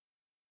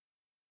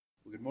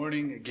Good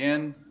morning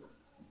again.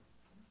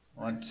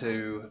 I want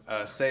to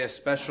say a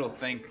special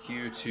thank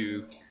you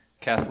to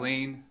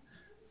Kathleen,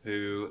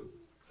 who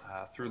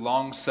through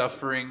long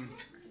suffering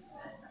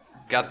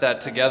got that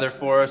together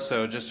for us.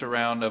 So just a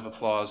round of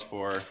applause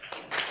for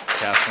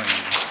Kathleen.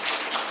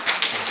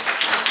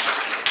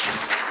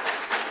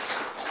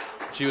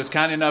 She was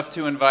kind enough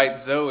to invite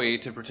Zoe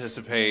to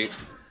participate,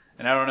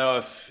 and I don't know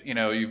if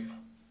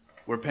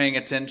we're paying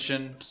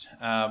attention,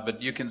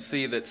 but you can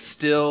see that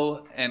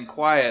still and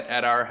quiet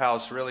at our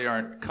house really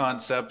aren't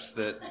concepts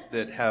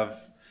that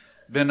have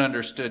been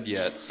understood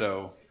yet,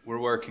 so we're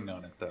working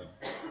on it, though.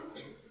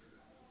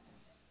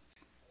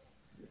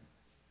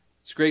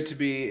 It's great to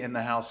be in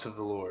the house of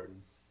the Lord.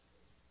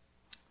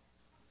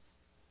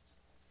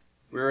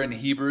 We're in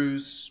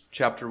Hebrews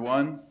chapter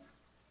 1,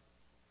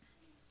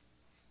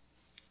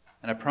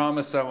 and I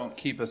promise I won't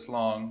keep us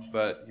long,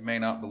 but you may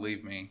not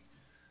believe me.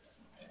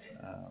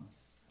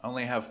 I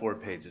only have 4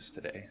 pages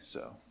today,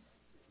 so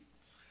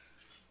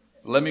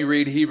let me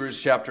read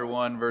Hebrews chapter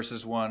 1,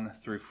 verses 1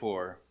 through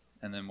 4,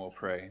 and then we'll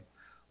pray.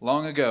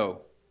 Long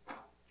ago,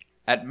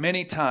 at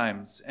many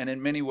times and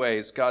in many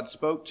ways, God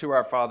spoke to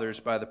our fathers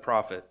by the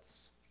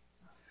prophets.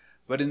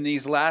 But in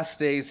these last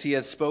days, he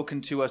has spoken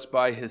to us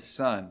by his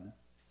Son,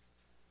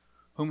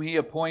 whom he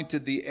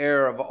appointed the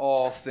heir of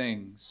all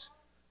things,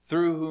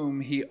 through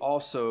whom he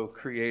also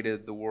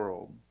created the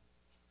world.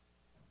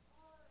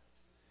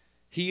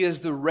 He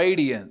is the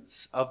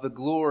radiance of the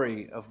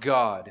glory of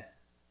God,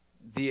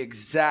 the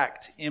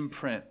exact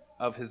imprint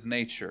of his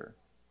nature.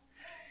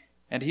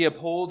 And he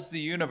upholds the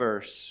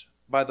universe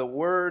by the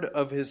word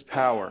of his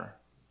power.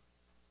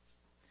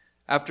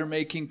 After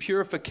making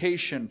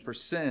purification for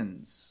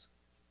sins,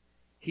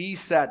 he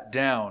sat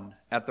down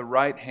at the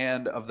right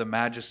hand of the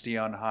Majesty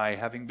on high,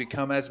 having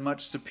become as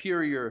much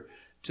superior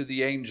to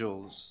the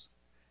angels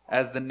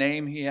as the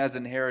name he has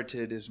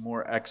inherited is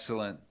more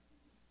excellent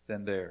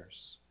than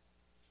theirs.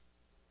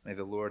 May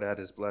the Lord add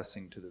his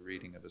blessing to the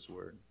reading of his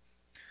word.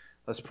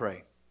 Let's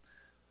pray.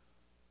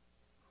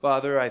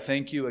 Father, I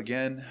thank you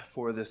again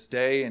for this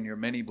day and your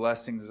many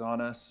blessings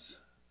on us.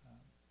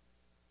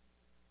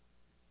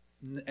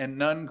 And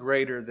none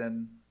greater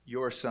than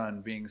your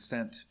Son being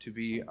sent to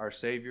be our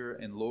Savior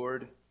and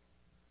Lord.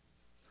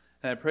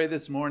 And I pray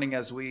this morning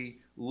as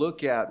we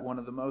look at one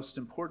of the most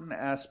important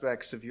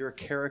aspects of your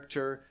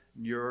character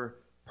and your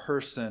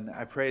person,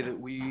 I pray that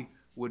we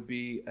would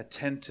be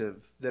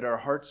attentive, that our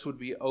hearts would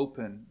be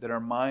open, that our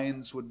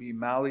minds would be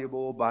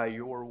malleable by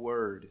your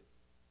word.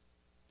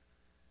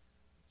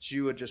 That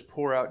you would just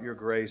pour out your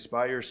grace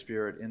by your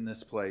Spirit in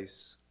this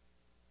place.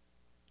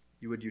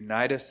 You would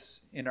unite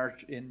us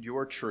in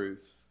your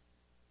truth,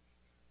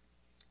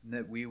 and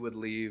that we would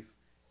leave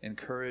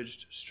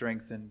encouraged,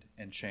 strengthened,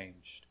 and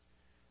changed.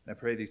 And I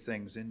pray these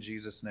things in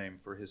Jesus' name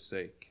for his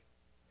sake.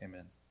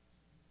 Amen.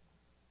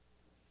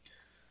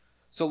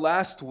 So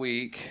last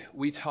week,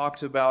 we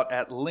talked about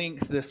at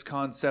length this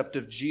concept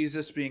of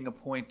Jesus being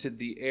appointed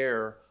the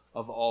heir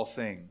of all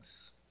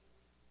things.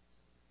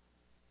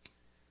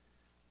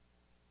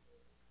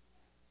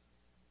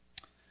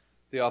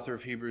 The author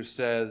of Hebrews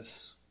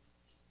says,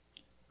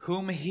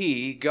 whom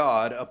he,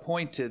 God,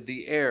 appointed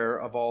the heir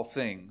of all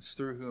things,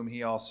 through whom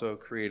he also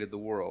created the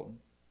world.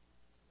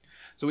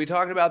 So we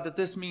talked about that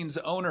this means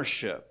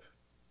ownership.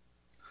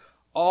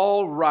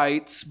 All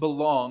rights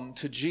belong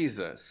to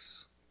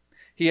Jesus.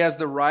 He has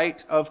the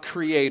right of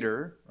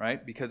creator,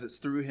 right? Because it's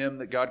through him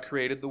that God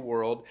created the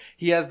world.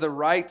 He has the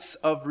rights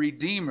of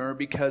redeemer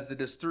because it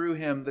is through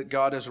him that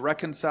God is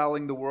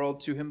reconciling the world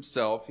to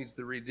himself. He's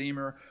the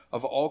redeemer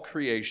of all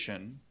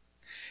creation.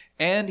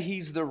 And he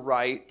has the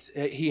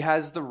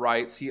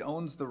rights, he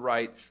owns the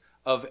rights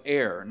of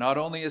heir. Not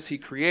only is he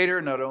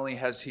creator, not only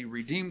has he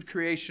redeemed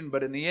creation,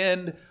 but in the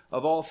end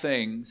of all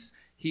things,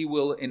 he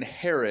will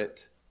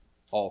inherit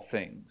all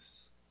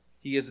things.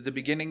 He is the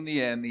beginning,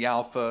 the end, the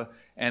Alpha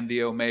and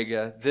the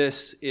Omega.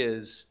 This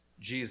is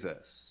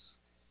Jesus.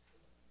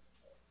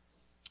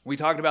 We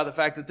talked about the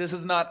fact that this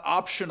is not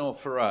optional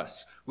for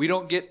us. We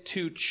don't get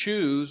to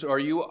choose, or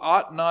you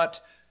ought not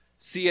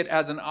see it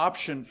as an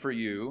option for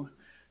you.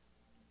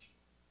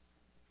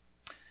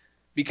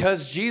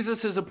 Because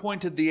Jesus is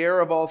appointed the heir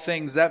of all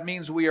things, that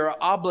means we are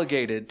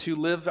obligated to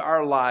live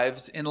our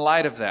lives in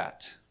light of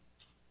that.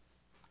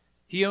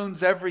 He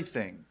owns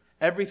everything.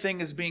 Everything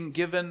is being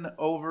given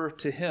over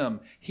to him.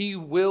 He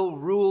will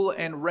rule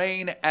and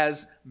reign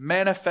as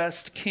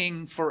manifest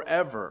king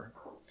forever.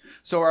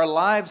 So our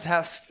lives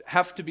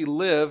have to be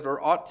lived,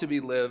 or ought to be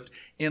lived,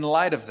 in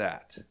light of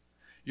that.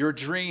 Your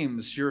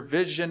dreams, your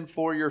vision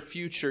for your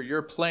future,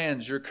 your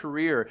plans, your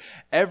career,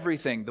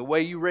 everything, the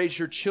way you raise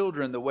your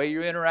children, the way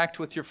you interact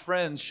with your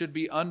friends should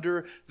be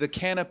under the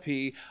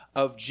canopy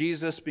of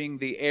Jesus being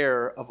the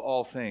heir of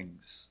all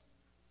things.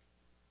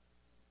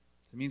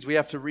 It means we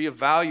have to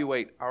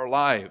reevaluate our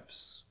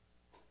lives.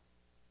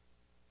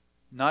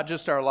 Not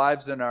just our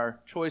lives and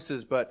our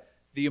choices, but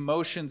the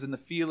emotions and the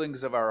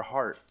feelings of our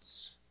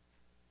hearts,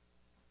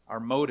 our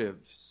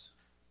motives.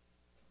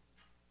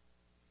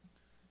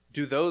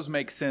 do those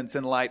make sense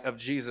in light of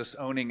Jesus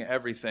owning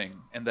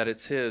everything and that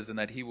it's his and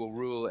that he will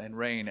rule and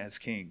reign as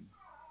king?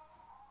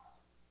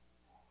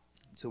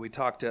 So we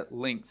talked at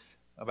length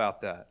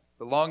about that.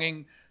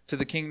 Belonging to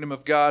the kingdom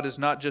of God is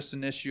not just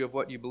an issue of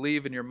what you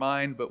believe in your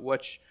mind, but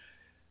what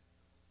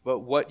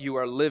you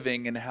are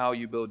living and how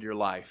you build your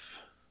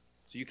life.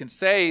 So you can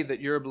say that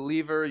you're a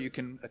believer, you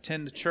can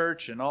attend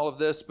church and all of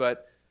this,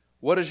 but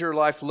what does your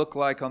life look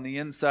like on the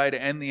inside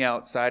and the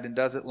outside, and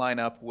does it line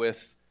up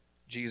with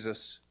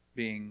Jesus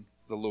being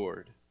the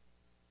Lord?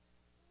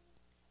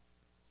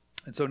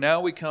 And so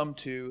now we come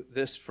to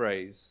this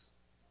phrase.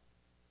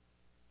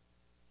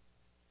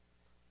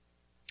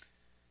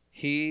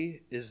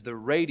 He is the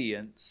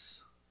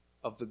radiance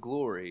of the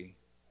glory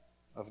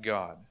of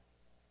God.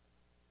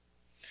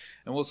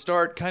 And we'll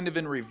start kind of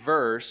in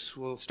reverse.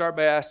 We'll start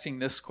by asking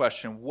this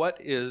question: what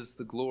is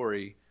the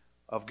glory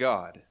of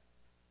God?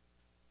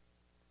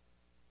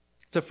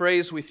 It's a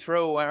phrase we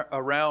throw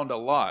around a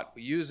lot.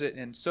 We use it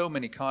in so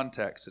many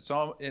contexts. It's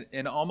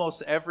in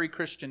almost every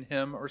Christian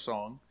hymn or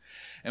song,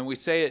 and we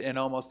say it in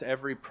almost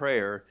every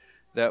prayer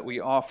that we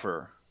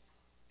offer.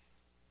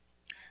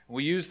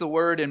 We use the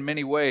word in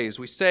many ways.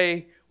 We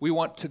say we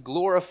want to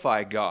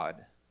glorify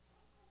God.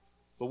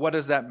 But what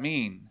does that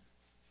mean?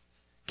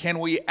 Can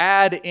we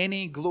add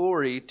any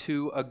glory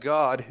to a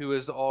God who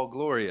is all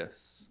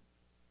glorious?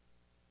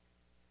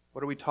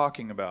 What are we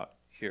talking about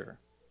here?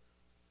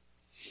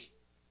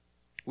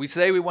 We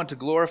say we want to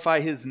glorify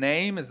his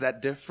name. Is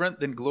that different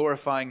than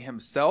glorifying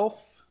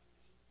himself?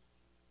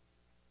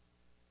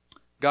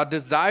 God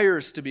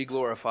desires to be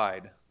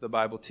glorified, the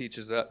Bible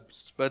teaches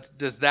us. But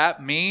does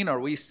that mean, are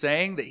we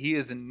saying that he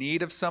is in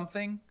need of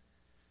something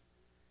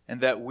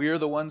and that we're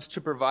the ones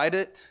to provide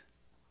it?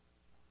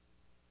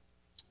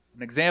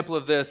 An example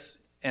of this,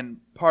 and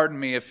pardon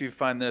me if you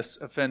find this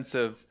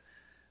offensive,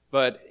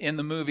 but in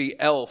the movie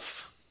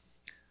Elf,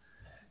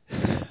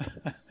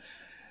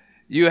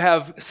 you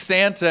have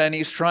Santa and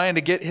he's trying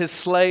to get his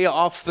sleigh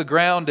off the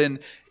ground, and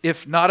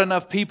if not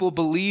enough people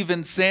believe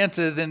in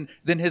Santa, then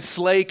his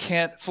sleigh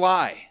can't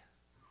fly.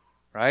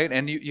 Right?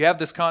 And you have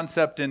this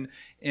concept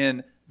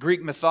in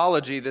Greek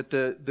mythology that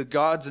the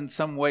gods in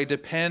some way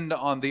depend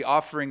on the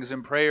offerings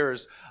and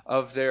prayers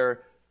of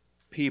their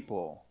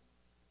people.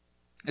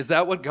 Is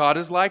that what God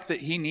is like? That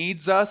he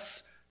needs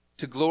us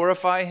to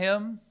glorify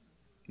him?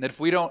 That if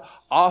we don't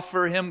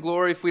offer him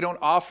glory, if we don't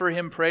offer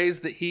him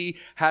praise, that he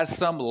has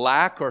some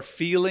lack or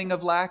feeling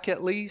of lack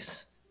at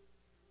least?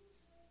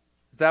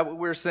 Is that what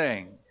we're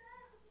saying?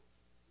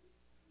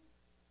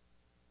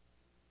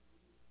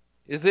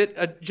 Is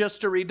it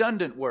just a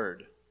redundant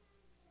word?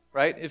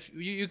 Right? If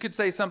you could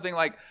say something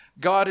like,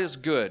 God is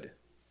good.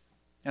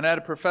 And I had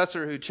a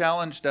professor who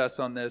challenged us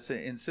on this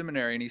in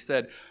seminary, and he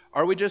said,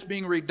 are we just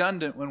being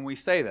redundant when we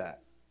say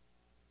that?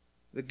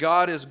 That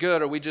God is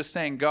good, or are we just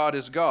saying God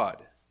is God?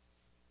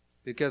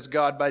 Because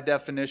God, by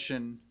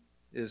definition,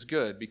 is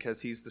good,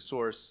 because he's the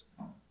source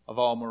of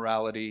all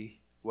morality.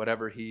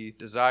 Whatever he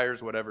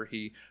desires, whatever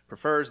he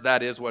prefers,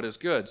 that is what is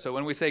good. So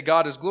when we say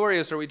God is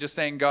glorious, are we just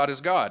saying God is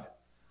God?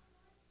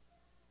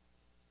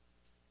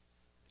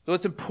 So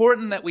it's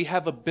important that we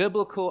have a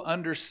biblical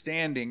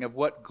understanding of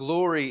what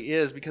glory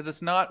is, because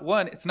it's not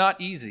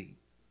easy.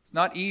 It's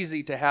not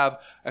easy to have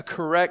a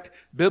correct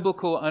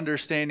biblical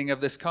understanding of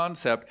this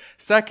concept.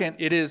 Second,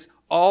 it is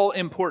all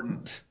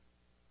important.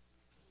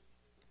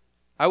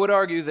 I would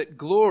argue that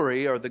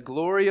glory, or the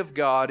glory of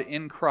God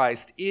in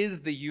Christ,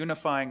 is the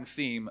unifying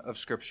theme of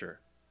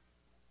Scripture.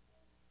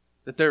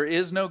 That there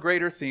is no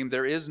greater theme,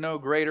 there is no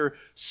greater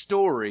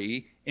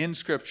story in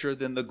Scripture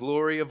than the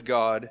glory of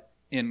God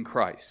in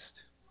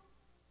Christ.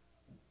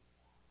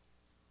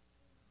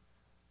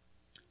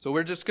 So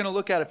we're just going to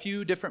look at a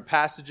few different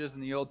passages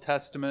in the Old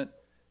Testament,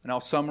 and I'll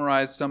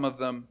summarize some of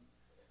them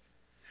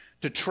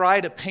to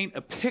try to paint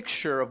a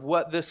picture of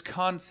what this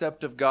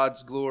concept of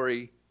God's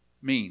glory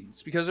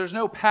means. Because there's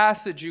no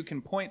passage you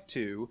can point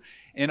to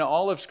in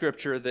all of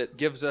Scripture that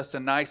gives us a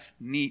nice,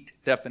 neat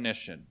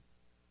definition.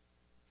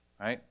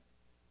 Right?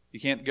 You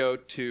can't go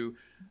to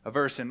a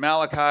verse in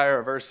Malachi or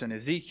a verse in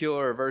Ezekiel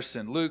or a verse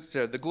in Luke.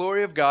 So the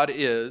glory of God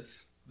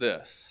is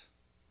this.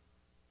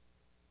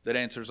 That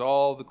answers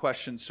all the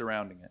questions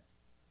surrounding it.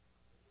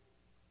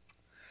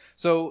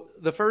 So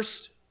the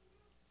first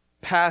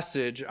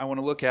passage I want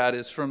to look at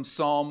is from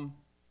Psalm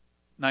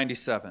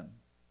 97.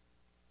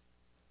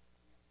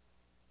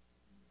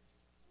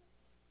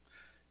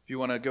 If you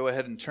want to go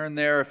ahead and turn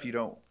there, if you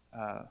don't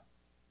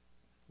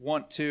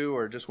want to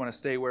or just want to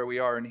stay where we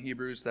are in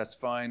Hebrews, that's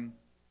fine.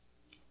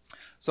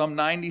 Psalm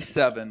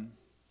 97, I'm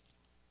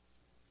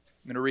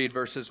going to read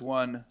verses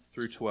 1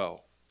 through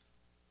 12.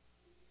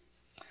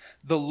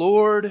 The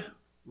Lord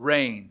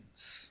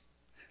reigns.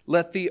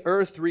 Let the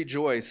earth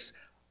rejoice.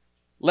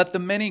 Let the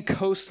many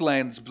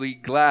coastlands be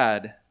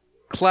glad.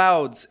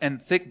 Clouds and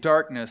thick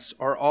darkness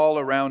are all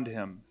around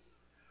him.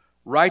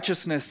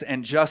 Righteousness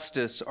and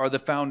justice are the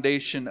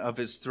foundation of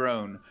his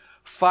throne.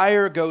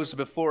 Fire goes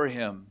before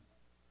him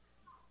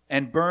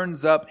and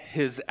burns up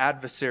his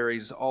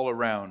adversaries all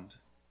around.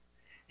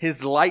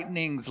 His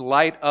lightnings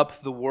light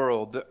up the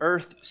world. The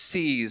earth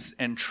sees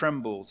and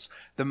trembles.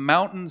 The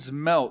mountains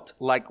melt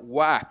like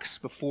wax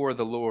before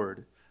the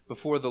Lord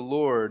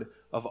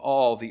of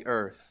all the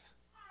earth.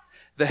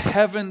 The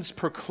heavens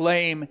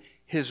proclaim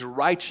his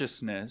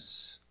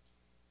righteousness,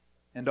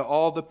 and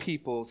all the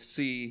people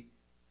see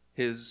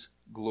his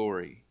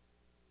glory.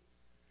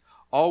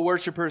 All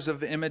worshipers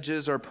of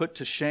images are put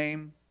to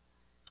shame,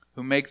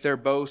 who make their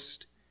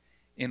boast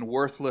in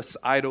worthless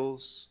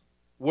idols.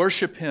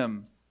 Worship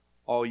him,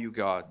 all you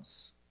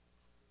gods.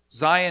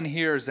 Zion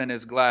hears and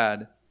is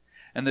glad,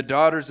 and the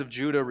daughters of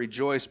Judah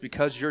rejoice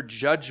because your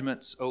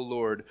judgments, O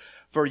Lord.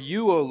 For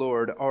you, O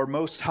Lord, are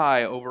most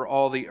high over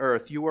all the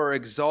earth. You are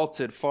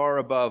exalted far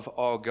above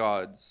all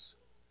gods.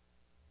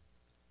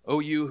 O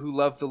you who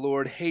love the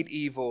Lord, hate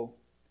evil.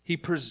 He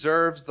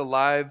preserves the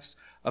lives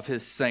of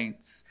his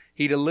saints.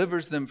 He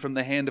delivers them from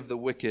the hand of the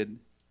wicked.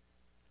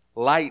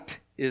 Light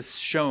is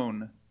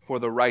shown for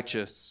the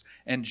righteous,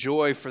 and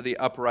joy for the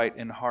upright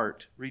in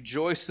heart.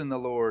 Rejoice in the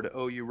Lord,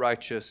 O you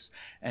righteous,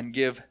 and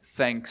give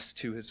thanks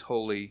to his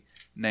holy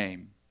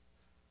name.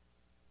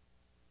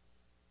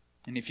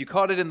 And if you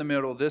caught it in the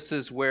middle, this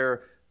is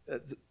where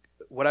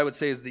what I would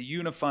say is the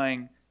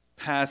unifying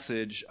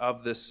passage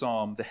of this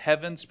psalm. The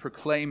heavens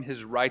proclaim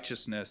his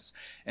righteousness,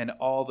 and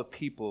all the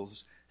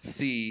peoples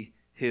see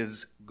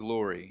his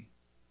glory.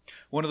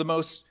 One of the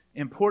most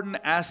important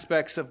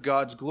aspects of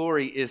God's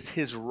glory is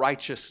his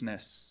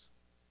righteousness,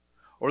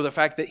 or the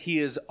fact that he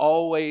is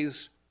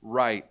always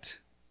right.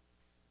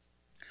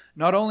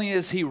 Not only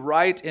is he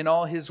right in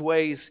all his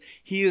ways,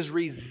 he is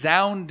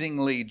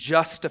resoundingly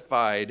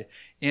justified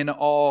in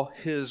all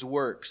his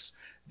works.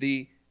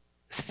 The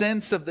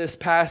sense of this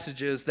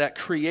passage is that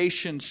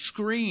creation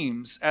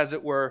screams, as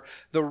it were,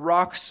 the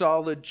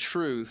rock-solid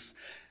truth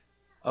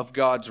of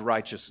God's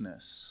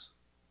righteousness.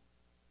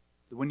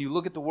 When you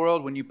look at the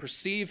world, when you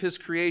perceive his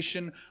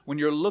creation, when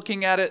you're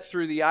looking at it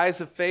through the eyes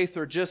of faith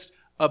or just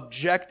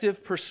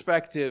objective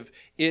perspective,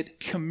 it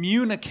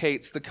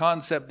communicates the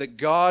concept that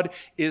God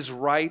is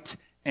right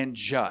and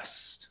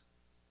just.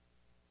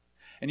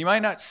 And you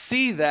might not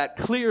see that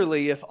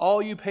clearly if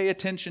all you pay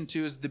attention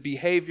to is the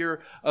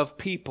behavior of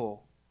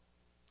people.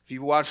 If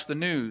you watch the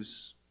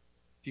news,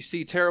 if you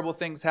see terrible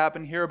things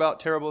happen, hear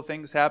about terrible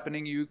things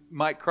happening, you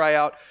might cry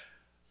out,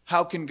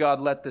 how can God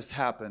let this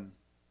happen?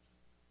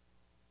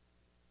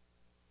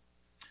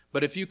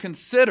 But if you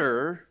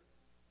consider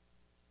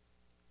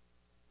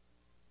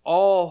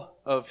all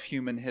of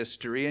human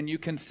history, and you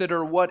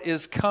consider what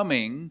is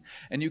coming,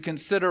 and you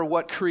consider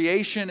what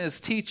creation is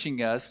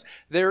teaching us,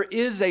 there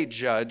is a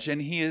judge,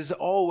 and he is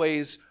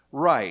always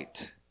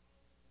right.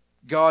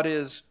 God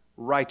is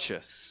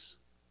righteous.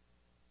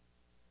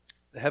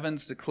 The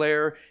heavens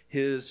declare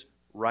his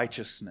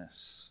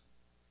righteousness.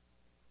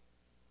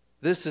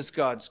 This is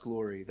God's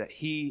glory, that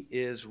he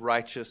is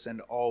righteous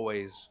and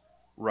always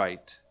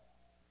right.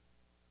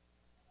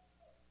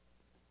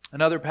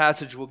 Another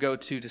passage we'll go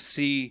to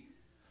see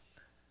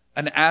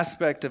an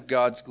aspect of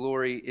God's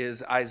glory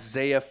is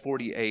Isaiah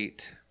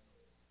 48.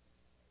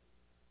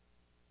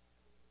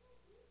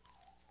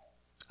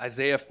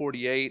 Isaiah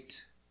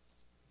 48,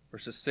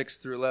 verses 6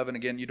 through 11.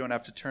 Again, you don't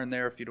have to turn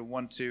there if you don't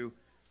want to.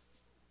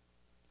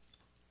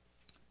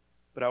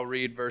 But I'll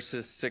read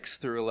verses 6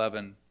 through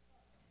 11.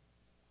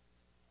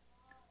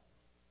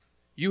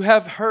 You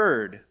have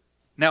heard.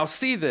 Now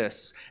see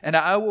this, and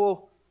I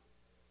will,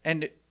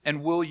 and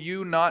will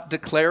you not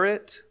declare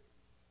it?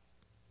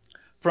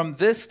 From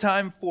this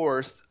time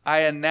forth,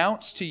 I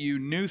announce to you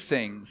new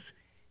things,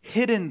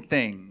 hidden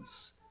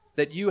things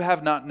that you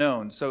have not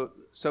known. So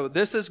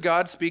this is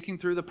God speaking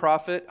through the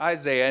prophet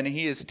Isaiah, and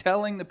he is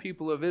telling the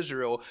people of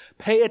Israel,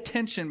 pay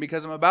attention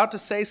because I'm about to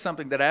say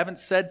something that I haven't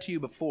said to you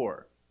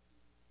before.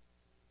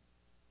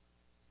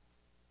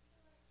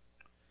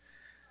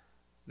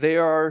 They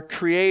are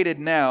created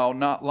now,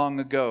 not long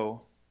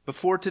ago.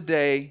 Before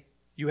today,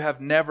 you have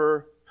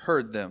never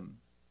heard them,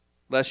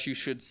 lest you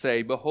should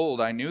say,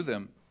 behold, I knew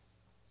them.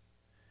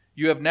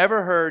 You have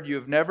never heard, you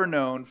have never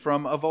known,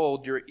 from of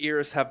old your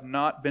ears have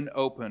not been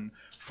open.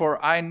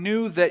 For I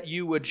knew that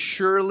you would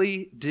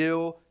surely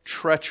deal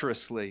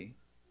treacherously,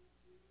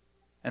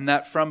 and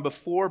that from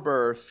before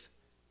birth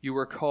you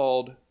were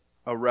called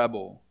a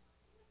rebel.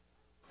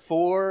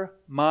 For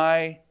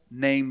my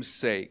name's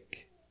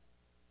sake,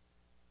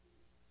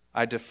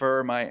 I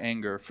defer my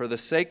anger. For the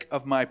sake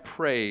of my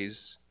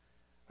praise,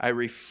 I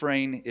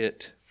refrain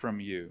it from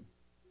you,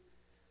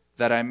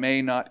 that I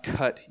may not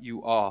cut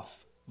you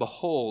off.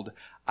 Behold,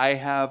 I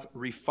have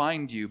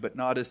refined you, but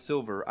not as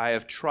silver. I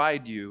have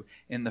tried you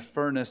in the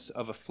furnace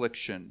of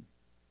affliction.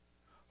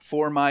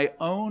 For my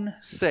own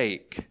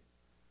sake,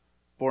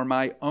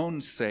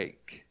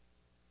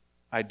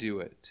 I do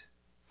it.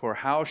 For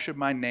how should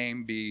my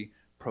name be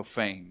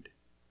profaned?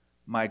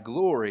 My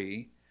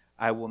glory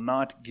I will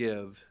not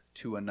give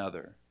to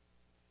another.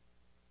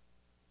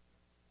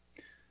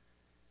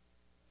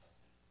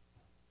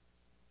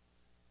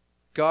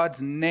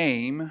 God's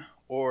name,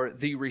 or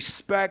the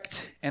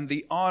respect and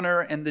the honor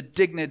and the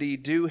dignity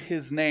due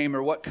his name,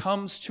 or what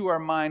comes to our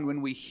mind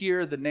when we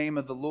hear the name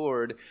of the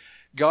Lord,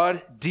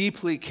 God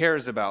deeply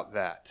cares about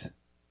that.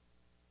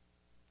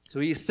 So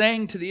he's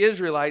saying to the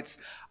Israelites,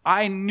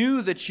 I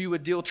knew that you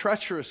would deal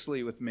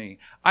treacherously with me.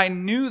 I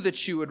knew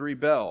that you would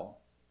rebel.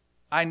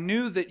 I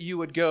knew that you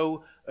would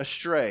go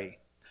astray.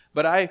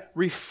 But I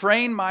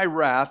refrain my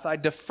wrath. I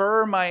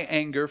defer my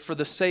anger for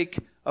the sake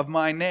of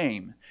my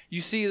name.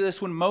 You see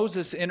this when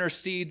Moses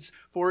intercedes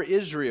for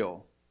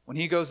Israel. When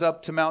he goes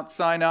up to Mount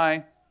Sinai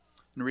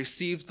and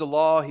receives the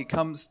law,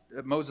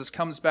 Moses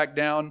comes back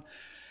down,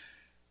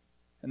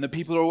 and the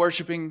people are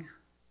worshiping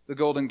the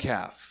golden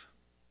calf.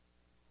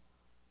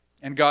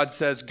 And God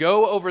says,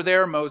 go over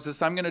there,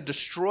 Moses. I'm going to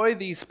destroy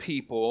these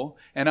people,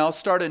 and I'll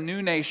start a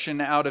new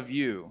nation out of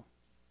you.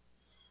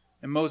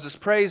 And Moses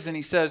prays, and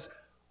he says,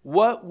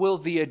 what will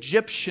the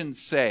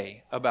Egyptians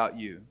say about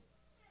you?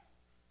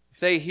 If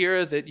they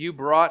hear that you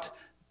brought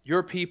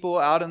your people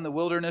out in the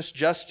wilderness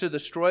just to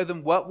destroy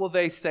them, what will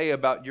they say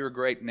about your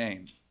great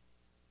name?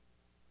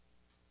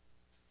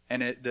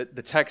 And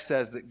the text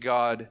says that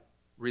God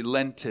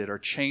relented or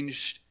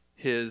changed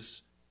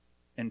his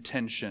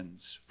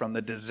intentions from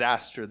the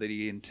disaster that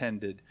he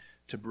intended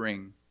to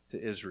bring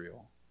to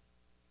Israel.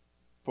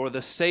 For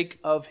the sake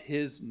of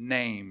his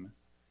name,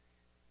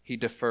 he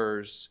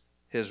defers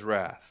his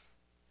wrath.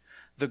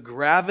 The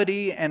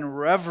gravity and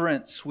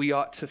reverence we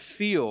ought to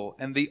feel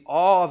and the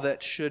awe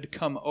that should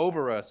come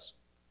over us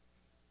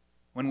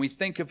when we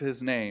think of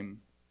his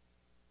name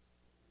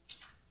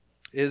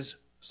is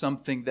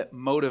something that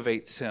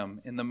motivates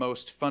him in the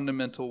most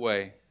fundamental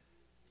way.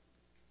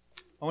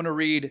 I want to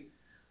read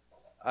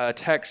a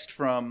text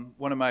from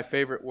one of my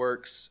favorite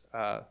works,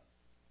 The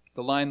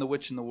Lion, the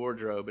Witch, and the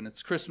Wardrobe. And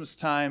it's Christmas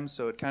time,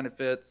 so it kind of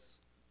fits.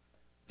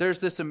 There's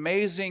this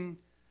amazing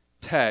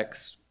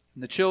text.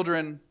 And the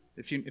children,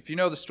 if you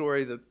know the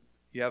story,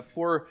 you have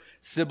 4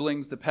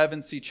 siblings, the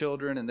Pevensey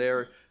children, and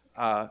they're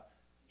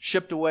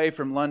shipped away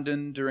from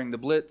London during the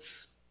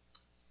Blitz.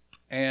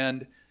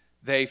 And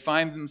they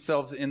find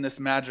themselves in this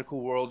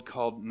magical world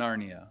called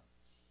Narnia.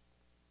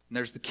 And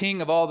there's the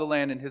king of all the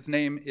land, and his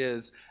name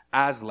is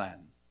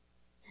Aslan.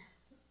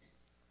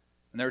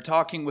 And they're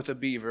talking with a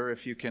beaver,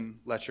 if you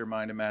can let your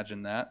mind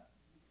imagine that.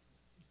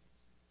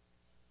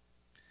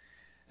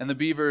 And the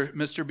beaver,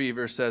 Mr.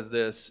 Beaver, says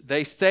this,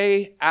 they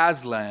say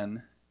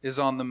Aslan is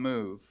on the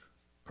move,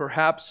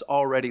 perhaps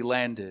already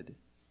landed.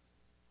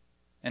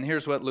 And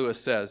here's what Lewis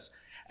says,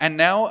 and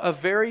now a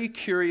very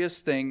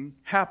curious thing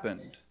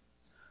happened.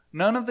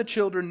 None of the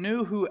children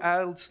knew who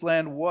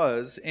Aslan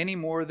was any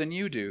more than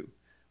you do.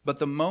 But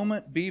the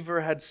moment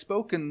Beaver had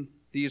spoken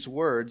these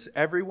words,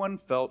 everyone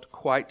felt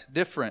quite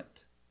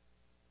different.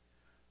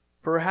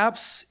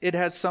 Perhaps it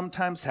has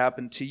sometimes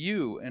happened to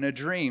you in a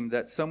dream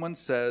that someone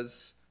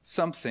says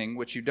something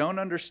which you don't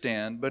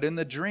understand, but in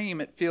the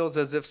dream it feels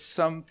as if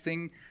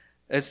something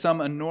has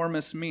some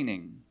enormous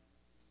meaning.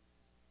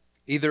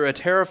 Either a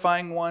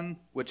terrifying one,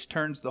 which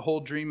turns the whole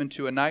dream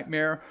into a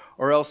nightmare,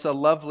 or else a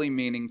lovely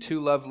meaning, too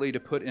lovely to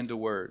put into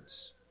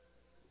words,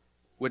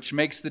 which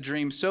makes the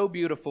dream so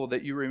beautiful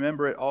that you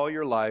remember it all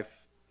your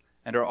life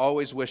and are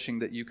always wishing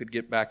that you could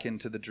get back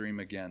into the dream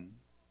again.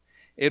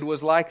 It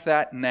was like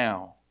that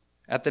now.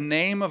 At the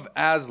name of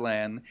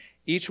Aslan,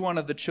 each one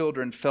of the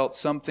children felt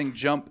something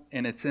jump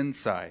in its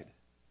inside.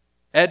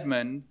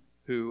 Edmund,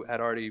 who had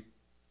already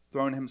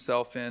thrown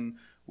himself in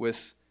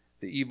with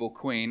the evil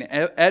queen,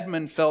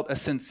 Edmund felt a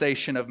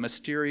sensation of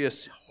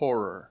mysterious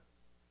horror.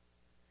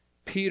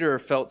 Peter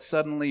felt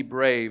suddenly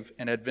brave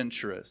and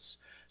adventurous.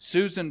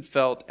 Susan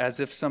felt as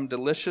if some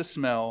delicious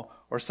smell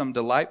or some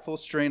delightful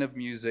strain of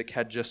music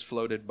had just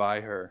floated by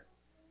her.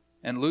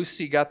 And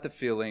Lucy got the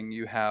feeling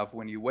you have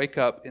when you wake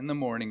up in the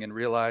morning and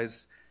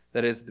realize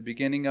that it's the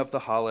beginning of the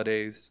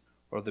holidays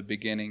or the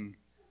beginning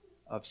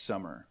of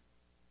summer.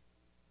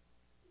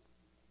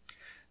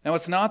 Now,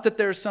 it's not that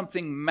there's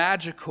something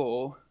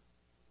magical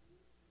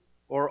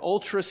or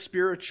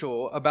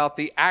ultra-spiritual about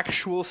the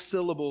actual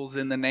syllables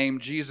in the name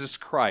Jesus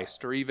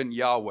Christ or even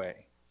Yahweh.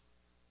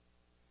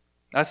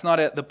 That's not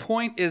it. The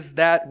point is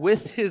that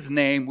with his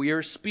name, we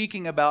are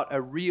speaking about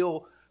a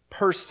real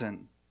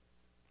person.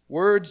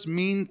 Words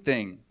mean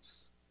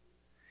things.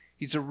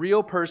 He's a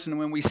real person.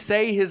 When we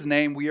say his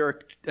name, we are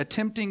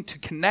attempting to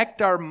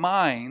connect our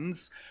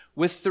minds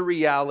with the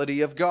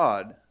reality of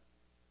God.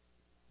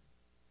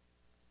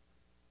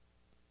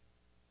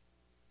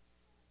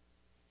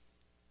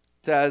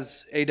 It's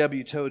as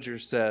A.W. Tozer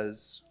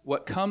says,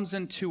 what comes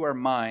into our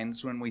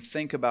minds when we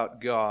think about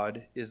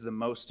God is the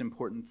most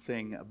important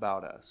thing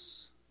about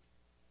us.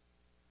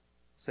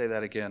 Say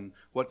that again.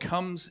 What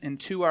comes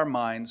into our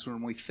minds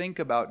when we think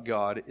about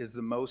God is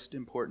the most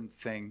important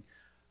thing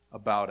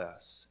about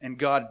us. And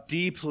God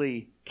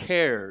deeply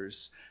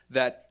cares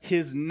that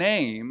his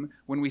name,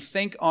 when we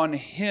think on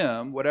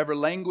him, whatever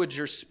language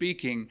you're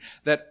speaking,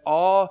 that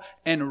awe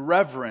and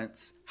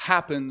reverence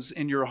happens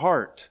in your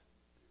heart.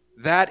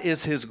 That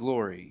is his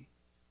glory.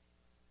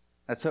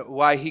 That's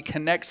why he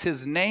connects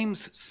his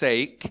name's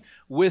sake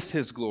with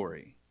his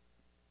glory.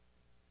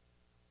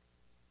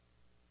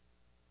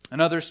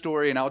 Another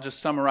story, and I'll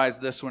just summarize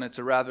this one. It's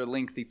a rather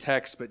lengthy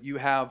text, but you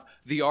have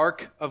the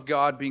Ark of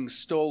God being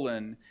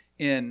stolen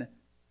in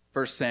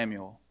 1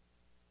 Samuel.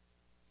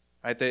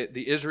 Right?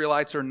 The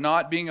Israelites are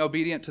not being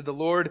obedient to the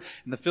Lord,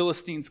 and the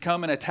Philistines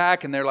come and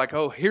attack, and they're like,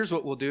 oh, here's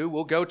what we'll do.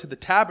 We'll go to the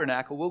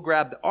tabernacle, we'll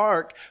grab the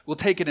ark, we'll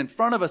take it in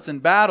front of us in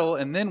battle,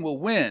 and then we'll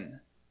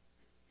win.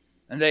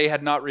 And they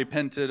had not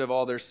repented of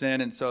all their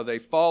sin, and so they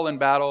fall in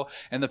battle,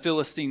 and the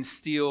Philistines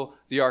steal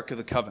the Ark of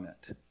the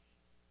Covenant.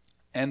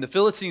 And the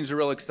Philistines are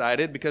real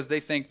excited because they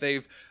think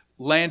they've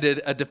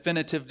landed a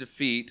definitive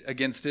defeat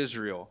against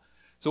Israel.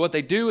 So what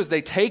they do is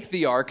they take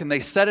the ark and they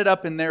set it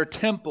up in their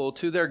temple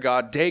to their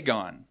god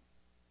Dagon.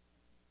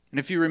 And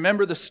if you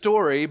remember the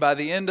story, by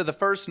the end of the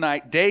first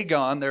night,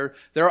 Dagon, their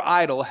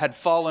idol, had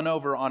fallen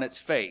over on its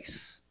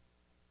face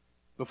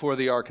before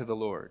the ark of the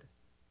Lord.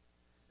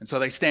 And so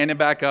they stand it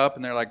back up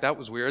and they're like, that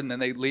was weird. And then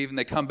they leave and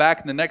they come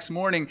back. And the next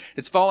morning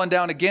it's fallen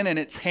down again and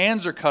its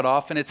hands are cut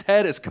off and its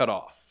head is cut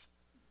off.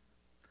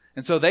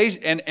 And so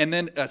and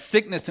then a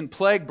sickness and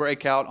plague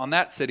break out on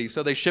that city.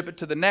 So they ship it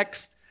to the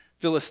next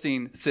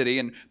Philistine city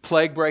and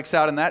plague breaks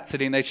out in that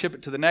city and they ship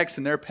it to the next.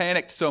 And they're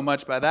panicked so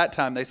much by that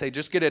time. They say,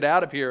 just get it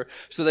out of here.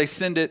 So they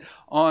send it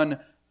on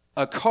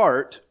a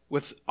cart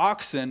with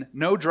oxen,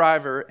 no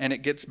driver, and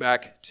it gets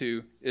back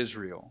to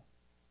Israel.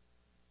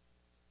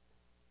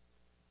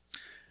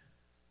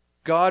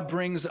 God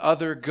brings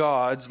other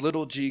gods,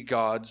 little g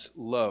gods,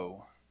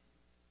 low.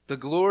 The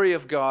glory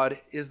of God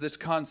is this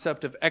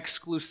concept of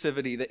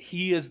exclusivity, that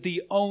He is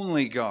the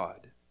only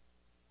God.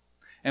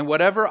 And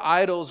whatever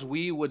idols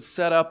we would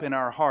set up in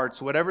our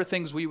hearts, whatever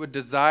things we would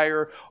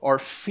desire or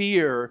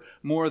fear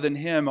more than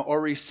Him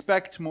or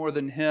respect more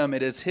than Him,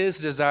 it is His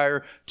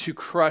desire to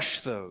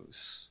crush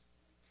those.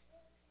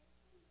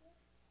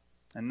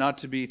 And not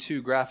to be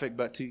too graphic,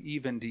 but to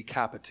even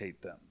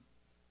decapitate them.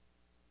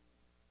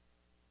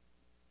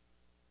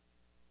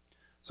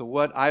 So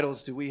what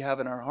idols do we have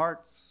in our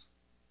hearts?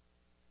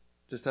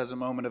 Just as a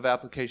moment of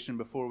application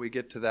before we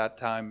get to that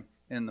time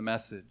in the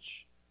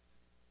message.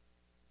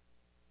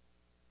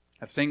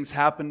 Have things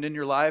happened in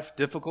your life,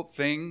 difficult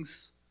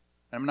things?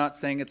 I'm not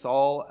saying it's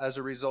all as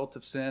a result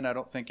of sin. I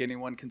don't think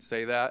anyone can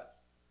say that.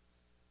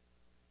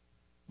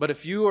 But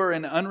if you are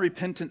in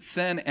unrepentant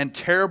sin and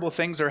terrible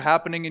things are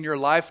happening in your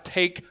life,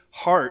 take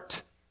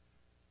heart.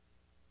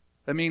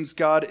 That means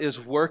God is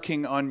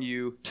working on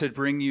you to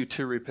bring you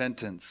to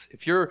repentance.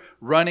 If you're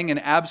running in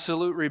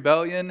absolute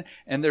rebellion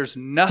and there's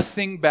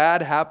nothing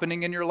bad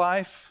happening in your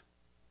life,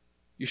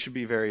 you should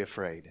be very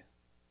afraid.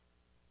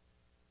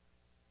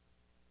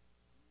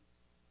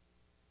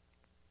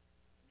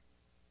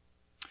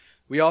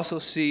 We also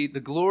see the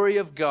glory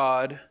of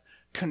God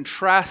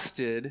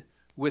contrasted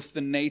with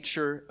the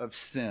nature of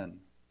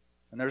sin.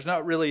 And there's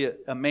not really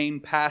a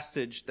main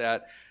passage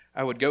that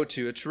I would go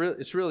to.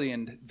 It's really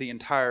in the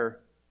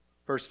entire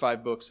first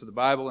 5 books of the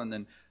Bible and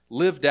then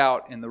lived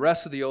out in the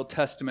rest of the Old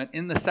Testament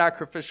in the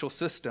sacrificial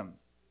system.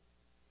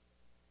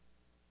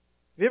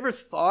 Have you ever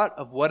thought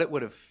of what it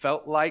would have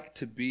felt like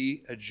to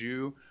be a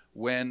Jew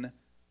when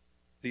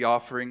the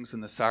offerings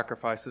and the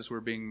sacrifices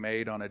were being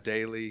made on a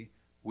daily,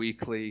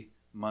 weekly,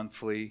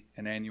 monthly,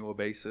 and annual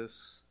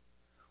basis?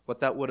 What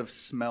that would have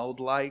smelled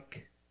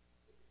like?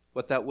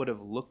 What that would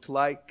have looked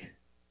like?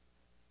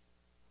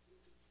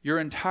 Your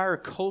entire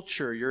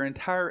culture, your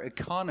entire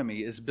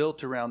economy is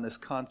built around this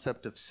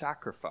concept of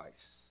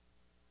sacrifice.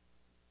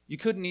 You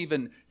couldn't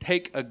even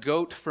take a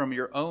goat from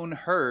your own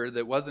herd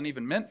that wasn't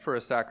even meant for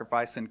a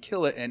sacrifice and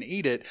kill it and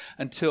eat it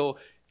until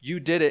you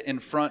did it in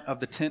front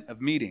of the tent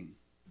of meeting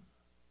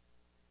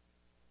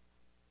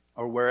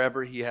or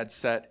wherever He had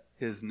set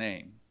His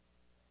name.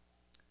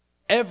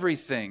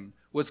 Everything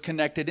was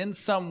connected in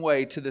some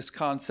way to this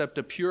concept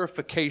of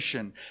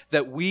purification,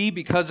 that we,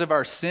 because of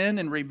our sin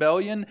and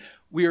rebellion,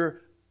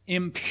 we're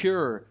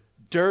impure,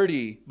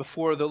 dirty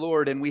before the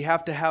Lord, and we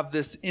have to have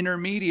this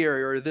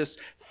intermediary or this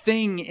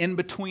thing in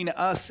between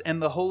us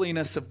and the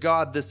holiness of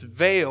God, this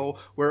veil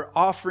where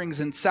offerings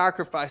and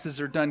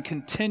sacrifices are done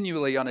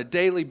continually on a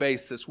daily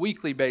basis,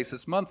 weekly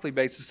basis, monthly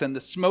basis, and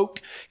the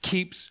smoke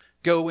keeps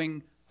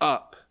going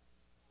up.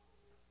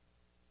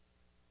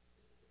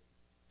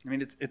 I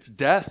mean, it's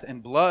death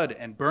and blood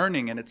and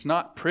burning, and it's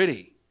not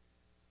pretty.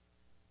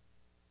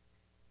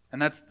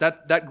 And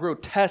that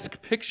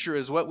grotesque picture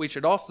is what we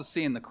should also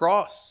see in the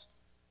cross.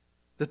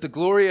 That the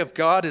glory of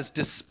God is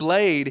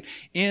displayed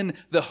in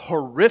the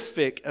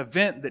horrific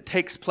event that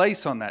takes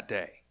place on that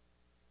day.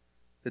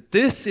 That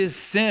this is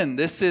sin,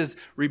 this is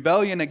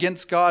rebellion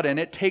against God, and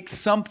it takes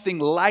something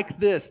like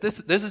this.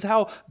 This is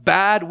how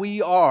bad we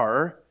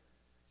are,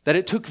 that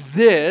it took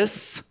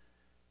this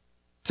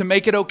to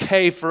make it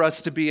okay for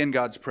us to be in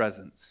God's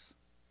presence.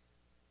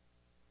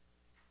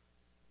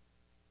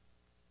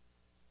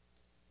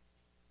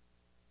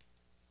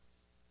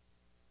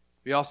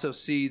 We also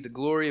see the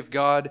glory of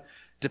God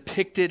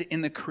depicted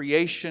in the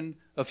creation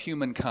of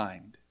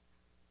humankind.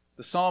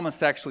 The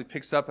psalmist actually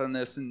picks up on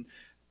this, and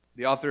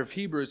the author of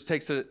Hebrews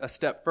takes it a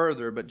step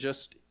further, but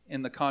just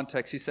in the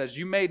context, he says,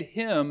 "You made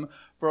Him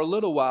for a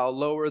little while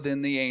lower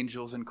than the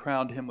angels and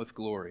crowned Him with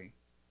glory."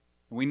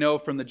 And we know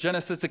from the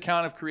Genesis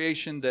account of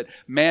creation that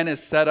man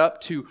is set up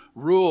to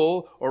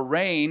rule or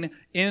reign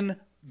in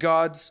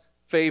God's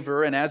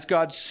favor and as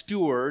God's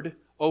steward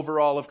over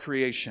all of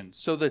creation.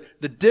 So the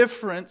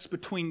difference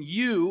between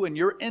you and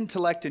your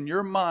intellect and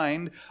your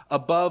mind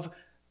above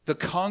the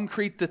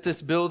concrete that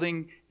this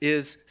building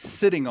is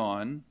sitting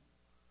on,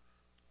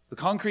 the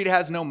concrete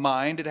has no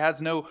mind, it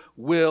has no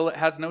will, it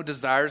has no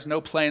desires,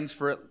 no plans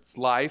for its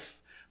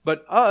life.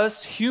 But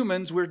us,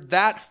 humans, we're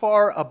that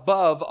far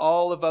above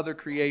all of other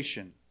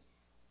creation.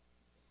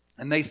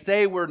 And they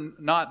say we're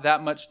not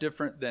that much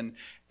different than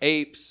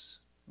apes.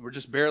 We're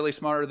just barely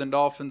smarter than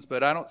dolphins,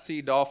 but I don't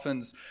see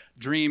dolphins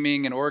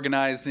dreaming and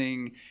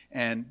organizing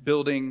and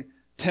building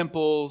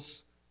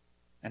temples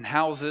and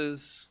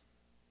houses,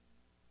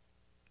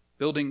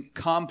 building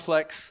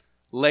complex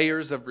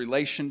layers of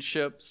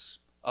relationships,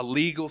 a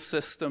legal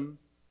system.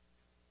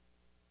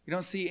 You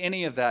don't see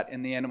any of that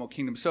in the animal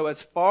kingdom. So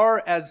as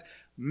far as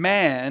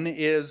man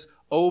is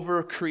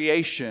over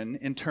creation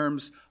in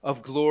terms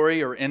of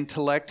glory or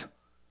intellect,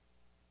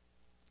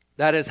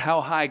 that is how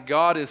high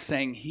God is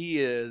saying He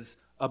is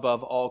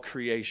above all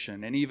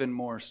creation, and even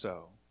more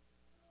so.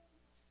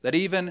 That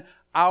even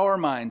our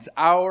minds,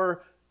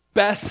 our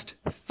best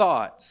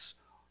thoughts,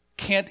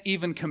 can't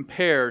even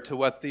compare to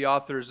what the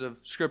authors of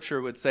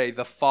Scripture would say,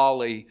 the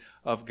folly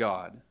of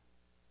God.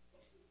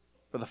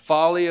 For the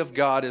folly of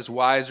God is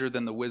wiser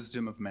than the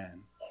wisdom of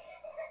man.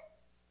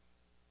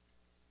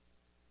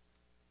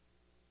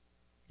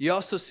 You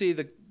also see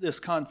this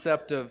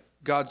concept of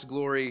God's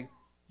glory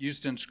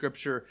used in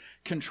Scripture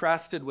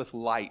contrasted with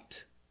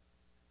light.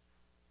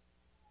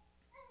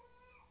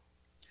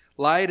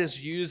 Light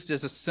is used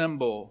as a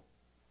symbol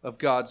of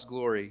God's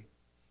glory.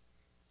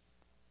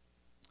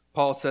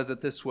 Paul says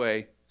it this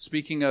way,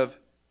 speaking of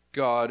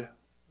God,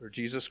 or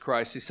Jesus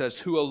Christ, he says,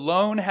 who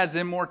alone has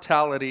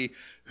immortality,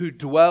 who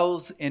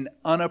dwells in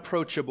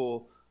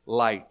unapproachable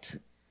light,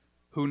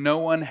 who no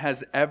one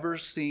has ever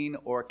seen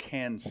or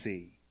can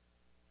see.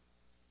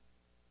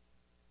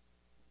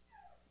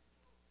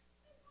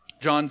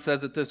 John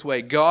says it this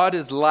way, God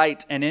is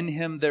light, and in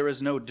Him there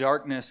is no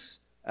darkness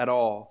at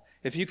all.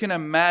 If you can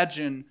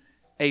imagine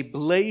a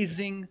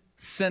blazing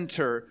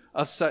center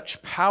of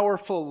such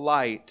powerful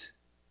light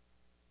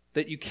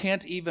that you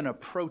can't even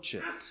approach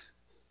it,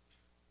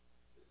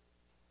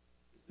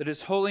 that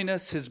His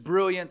holiness, His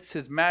brilliance,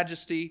 His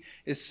majesty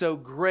is so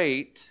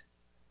great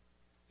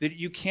that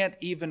you can't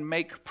even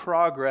make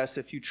progress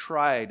if you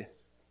tried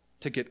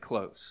to get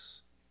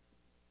close.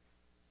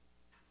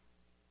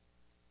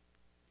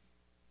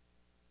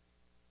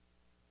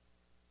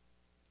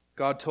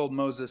 God told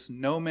Moses,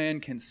 no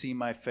man can see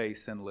my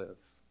face and live.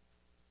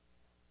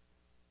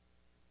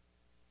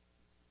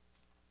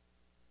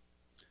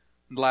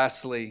 And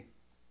lastly,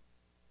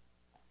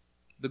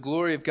 the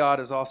glory of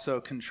God is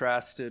also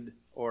contrasted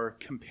or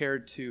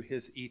compared to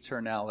His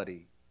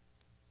eternality.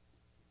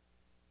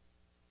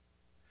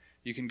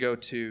 You can go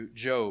to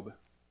Job,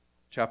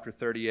 chapter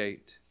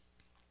 38.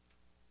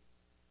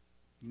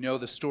 You know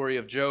the story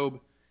of Job.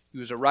 He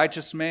was a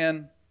righteous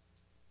man,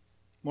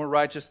 more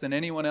righteous than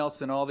anyone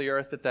else in all the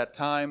earth at that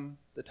time,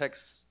 the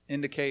text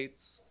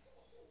indicates.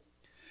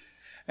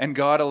 And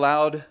God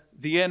allowed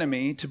the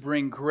enemy to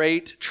bring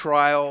great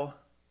trial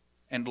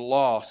and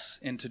loss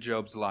into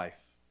Job's life.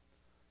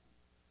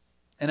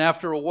 And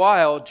after a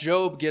while,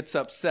 Job gets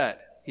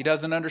upset. He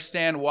doesn't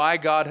understand why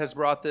God has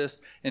brought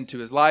this into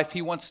his life.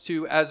 He wants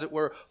to, as it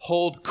were,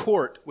 hold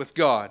court with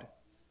God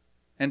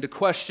and to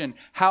question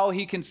how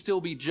He can still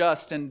be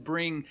just and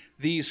bring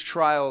these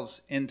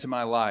trials into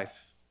my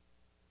life.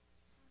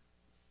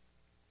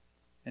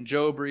 And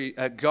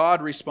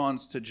God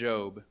responds to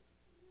Job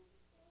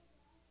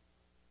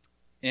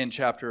in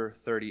chapter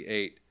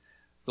 38.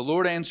 The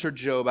Lord answered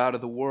Job out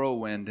of the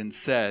whirlwind and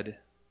said,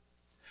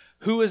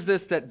 who is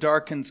this that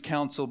darkens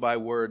counsel by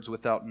words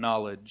without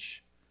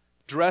knowledge?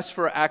 Dress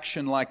for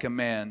action like a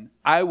man.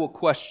 I will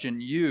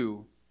question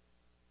you,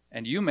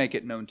 and you make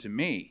it known to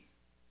me.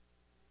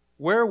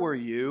 Where were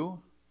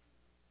you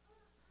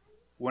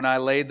when I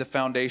laid the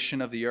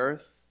foundation of the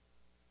earth?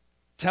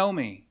 Tell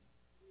me,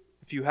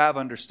 if you have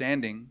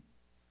understanding.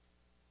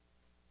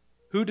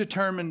 Who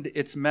determined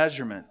its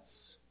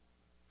measurements?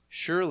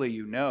 Surely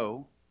you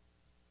know.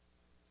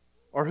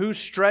 Or who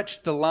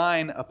stretched the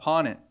line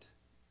upon it?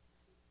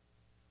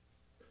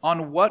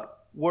 On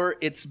what were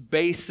its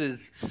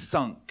bases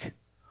sunk?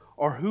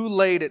 Or who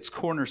laid its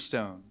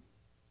cornerstone?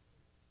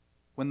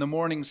 When the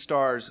morning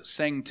stars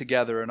sang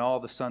together and all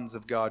the sons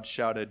of God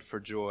shouted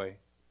for joy?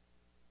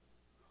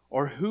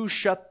 Or who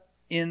shut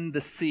in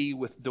the sea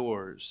with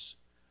doors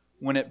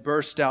when it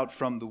burst out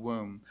from the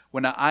womb?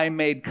 When I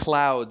made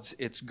clouds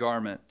its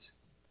garment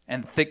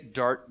and thick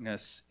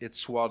darkness its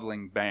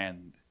swaddling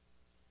band,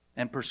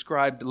 and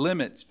prescribed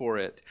limits for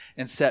it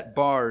and set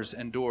bars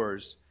and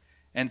doors,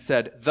 and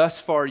said, thus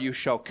far you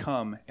shall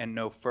come and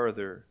no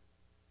further,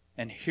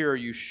 and here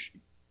you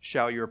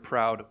shall your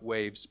proud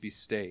waves be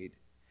stayed.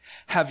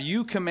 Have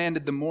you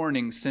commanded the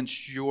morning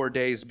since your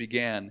days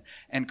began,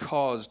 and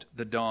caused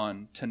the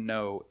dawn to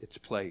know its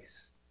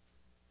place,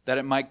 that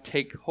it might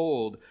take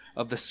hold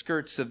of the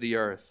skirts of the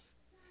earth,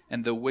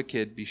 and the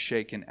wicked be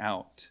shaken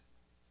out?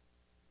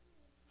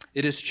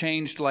 It is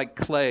changed like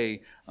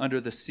clay under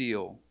the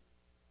seal,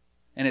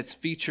 and its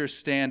features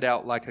stand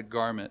out like a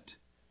garment.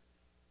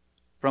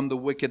 From the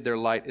wicked their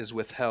light is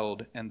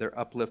withheld, and their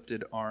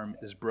uplifted arm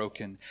is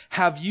broken.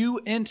 Have you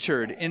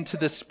entered into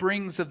the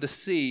springs of the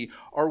sea,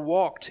 or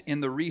walked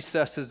in the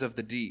recesses of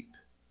the deep?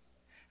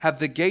 Have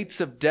the gates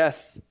of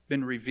death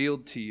been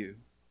revealed to you?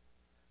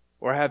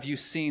 Or have you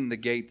seen the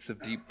gates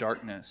of deep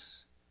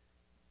darkness?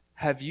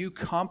 Have you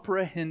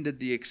comprehended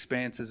the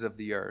expanses of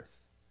the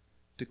earth?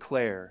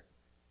 Declare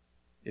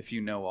if you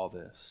know all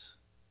this.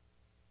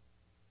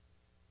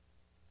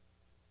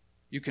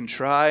 You can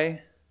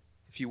try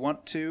if you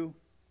want to.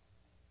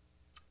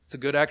 It's a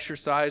good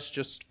exercise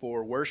just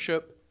for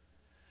worship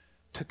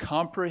to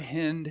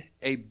comprehend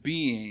a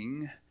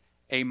being,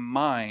 a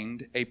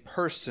mind, a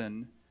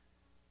person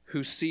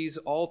who sees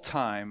all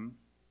time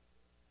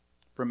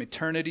from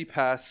eternity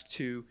past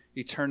to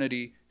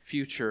eternity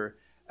future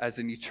as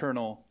an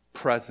eternal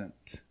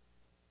present.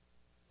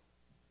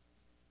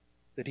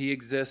 That he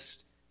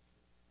exists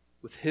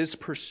with his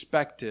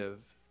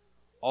perspective,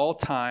 all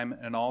time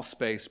and all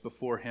space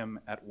before him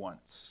at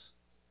once.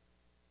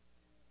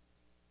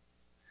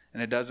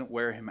 And it doesn't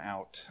wear him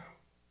out.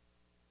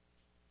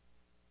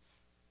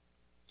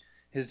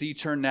 His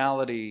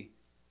eternality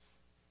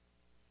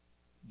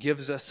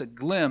gives us a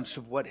glimpse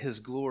of what his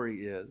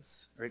glory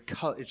is.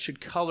 It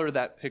should color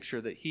that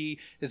picture that he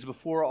is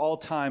before all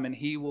time and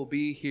he will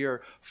be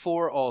here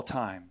for all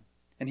time.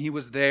 And he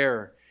was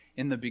there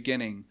in the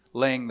beginning,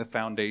 laying the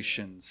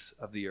foundations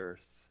of the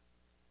earth.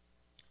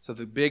 So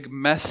the big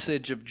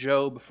message of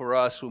Job for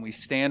us when we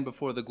stand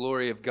before the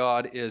glory of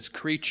God is,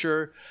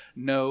 creature,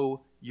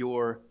 know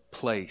your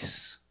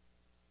place.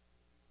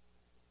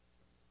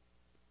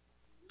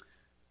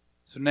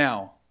 So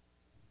now,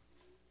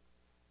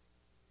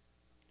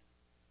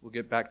 we'll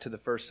get back to the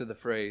first of the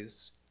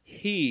phrase.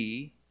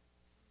 He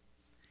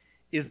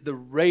is the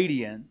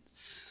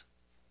radiance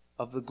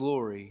of the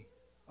glory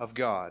of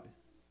God.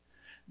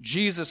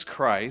 Jesus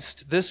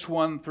Christ, this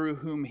one through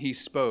whom he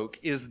spoke,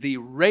 is the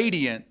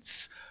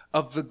radiance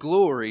of the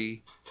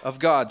glory of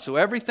God. So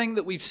everything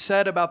that we've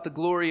said about the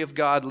glory of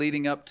God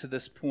leading up to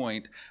this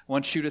point, I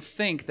want you to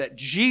think that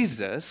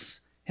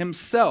Jesus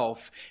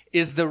himself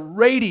is the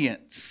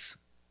radiance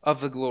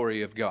of the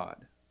glory of God.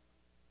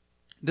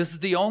 This is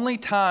the only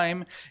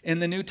time in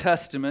the New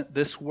Testament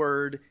this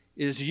word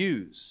is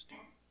used.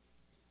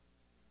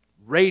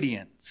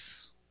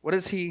 Radiance. What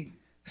is he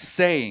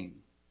saying?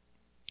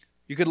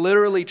 You could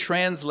literally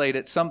translate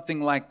it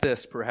something like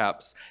this,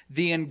 perhaps.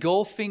 The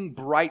engulfing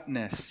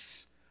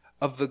brightness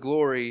of the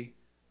glory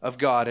of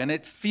God. And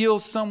it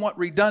feels somewhat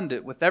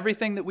redundant with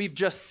everything that we've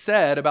just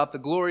said about the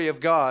glory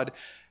of God.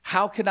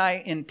 How can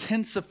I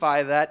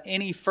intensify that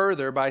any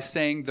further by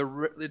saying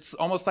it's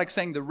almost like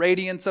saying the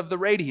radiance of the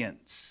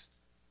radiance.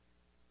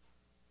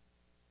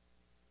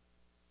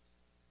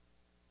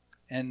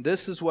 And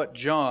this is what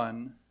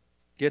John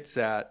gets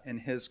at in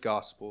his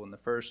gospel in the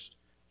first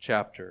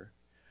chapter.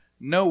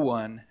 No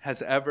one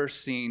has ever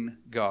seen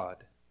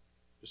God.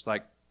 Just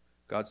like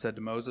God said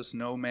to Moses,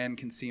 no man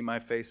can see my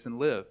face and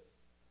live.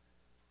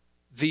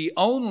 The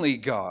only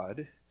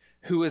God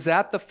who is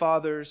at the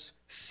Father's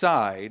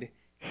side,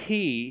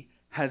 he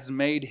has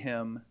made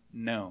him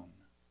known.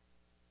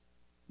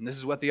 And this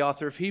is what the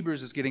author of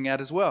Hebrews is getting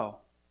at as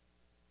well.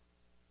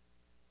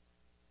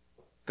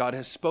 God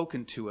has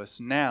spoken to us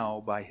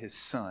now by his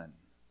Son.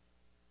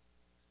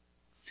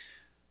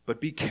 But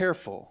be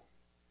careful.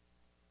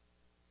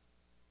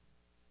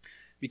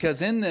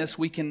 Because in this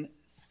we can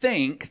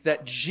think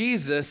that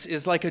Jesus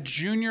is like a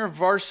junior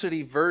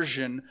varsity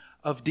version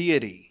of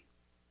deity.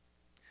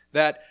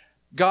 That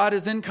God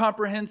is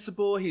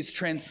incomprehensible, he's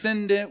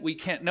transcendent, we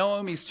can't know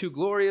him, he's too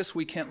glorious,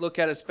 we can't look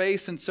at his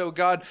face, and so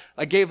God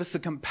gave us a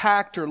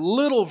compact or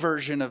little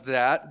version of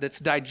that that's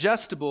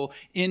digestible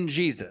in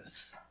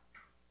Jesus.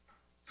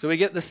 So we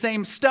get the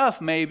same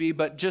stuff maybe,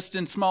 but just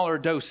in smaller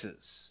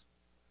doses.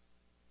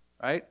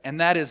 Right?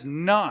 And that is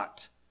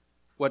not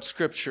what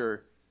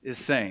Scripture is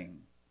saying.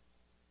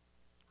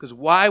 Because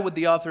why would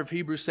the author of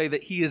Hebrews say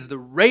that he is the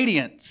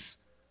radiance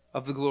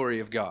of the glory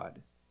of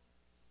God?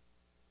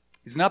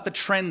 He's not the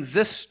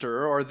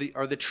transistor or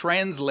the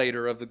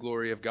translator of the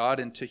glory of God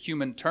into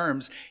human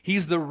terms.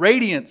 He's the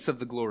radiance of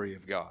the glory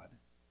of God.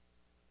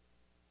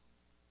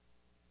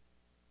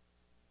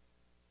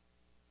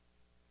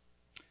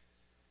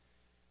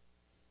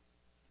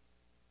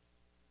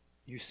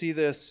 You see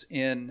this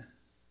in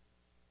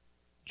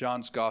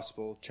John's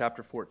Gospel,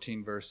 chapter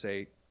 14, verse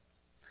 8.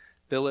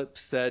 Philip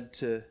said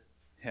to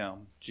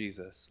him,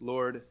 Jesus,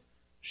 Lord,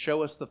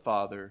 show us the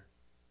Father,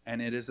 and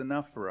it is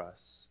enough for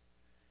us.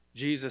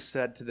 Jesus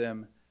said to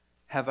them,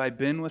 have I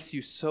been with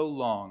you so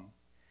long,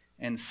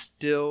 and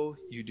still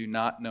you do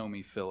not know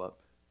me, Philip?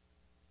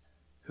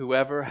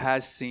 Whoever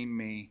has seen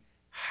me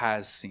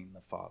has seen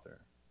the Father.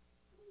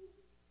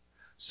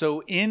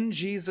 So in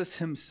Jesus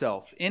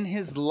himself, in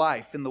his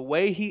life, in the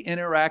way he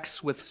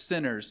interacts with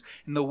sinners,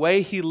 in the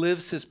way he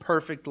lives his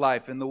perfect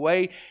life, in the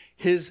way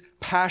his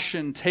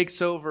passion takes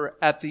over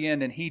at the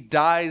end and he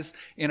dies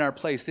in our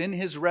place, in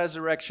his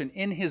resurrection,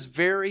 in his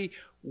very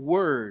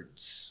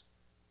words,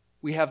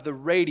 we have the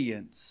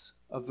radiance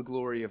of the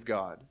glory of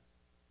God.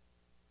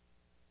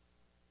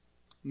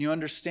 And you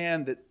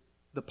understand that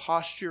the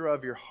posture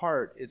of your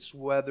heart, it's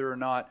whether or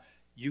not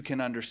you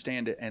can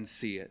understand it and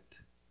see it.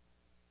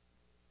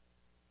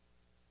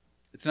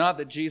 It's not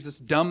that Jesus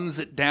dumbs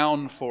it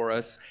down for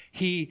us.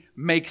 He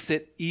makes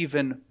it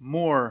even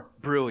more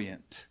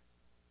brilliant.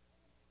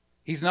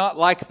 He's not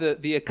like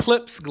the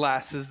eclipse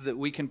glasses that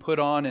we can put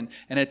on and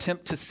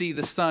attempt to see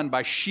the sun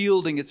by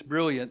shielding its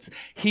brilliance.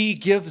 He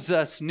gives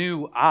us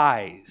new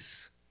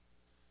eyes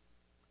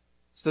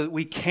so that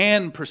we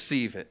can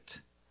perceive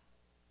it.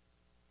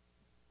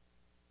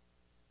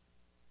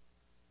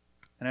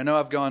 And I know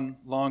I've gone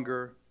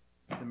longer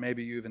than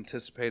maybe you've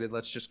anticipated.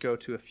 Let's just go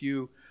to a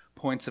few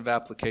points of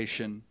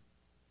application.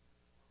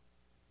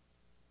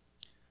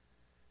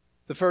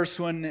 The first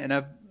one, and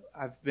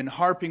I've been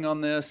harping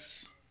on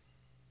this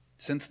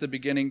since the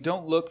beginning,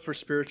 don't look for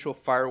spiritual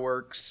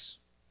fireworks.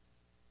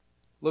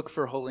 Look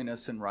for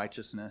holiness and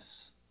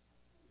righteousness.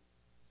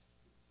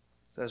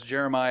 So as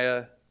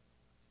Jeremiah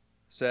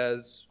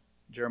says,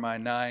 Jeremiah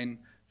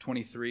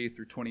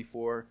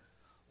 9:23-24,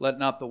 let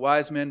not the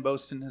wise man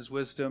boast in his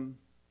wisdom.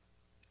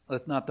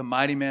 Let not the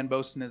mighty man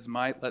boast in his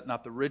might. Let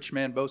not the rich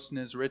man boast in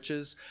his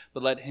riches.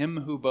 But let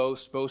him who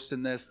boasts boast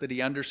in this, that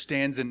he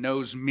understands and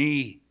knows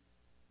me,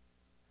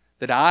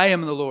 that I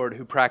am the Lord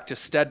who practice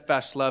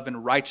steadfast love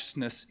and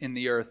righteousness in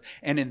the earth,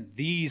 and in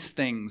these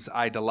things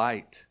I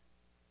delight.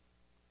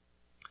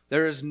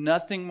 There is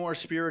nothing more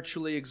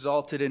spiritually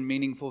exalted and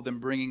meaningful than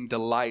bringing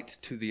delight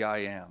to the I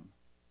Am.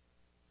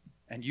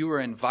 And you are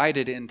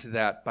invited into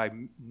that by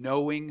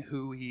knowing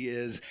who He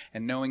is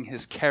and knowing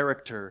His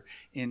character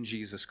in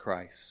Jesus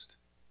Christ.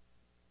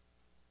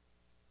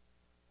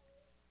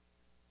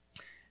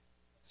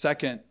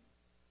 Second,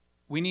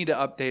 we need to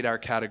update our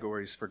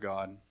categories for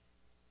God.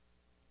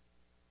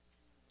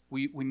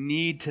 We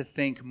need to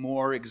think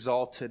more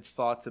exalted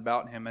thoughts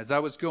about Him. As I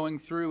was going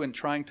through and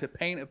trying to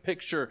paint a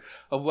picture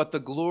of what the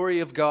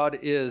glory of God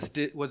is,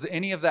 was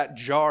any of that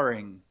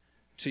jarring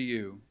to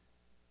you?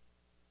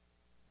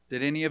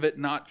 Did any of it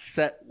not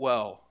set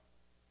well?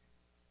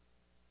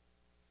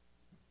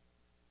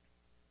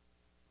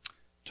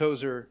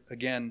 Tozer,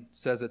 again,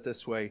 says it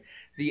this way: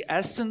 the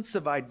essence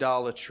of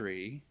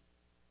idolatry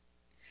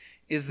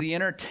is the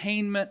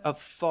entertainment of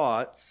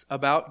thoughts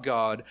about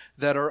God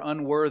that are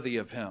unworthy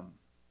of Him.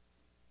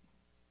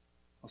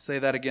 I'll say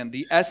that again.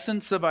 The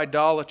essence of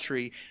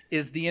idolatry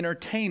is the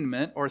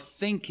entertainment or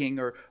thinking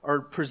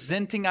or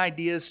presenting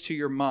ideas to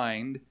your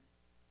mind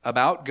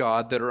about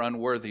God that are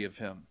unworthy of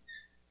Him.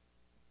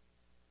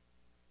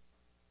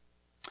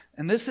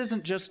 And this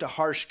isn't just a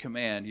harsh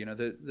command. You know,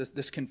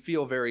 this can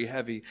feel very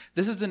heavy.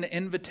 This is an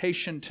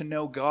invitation to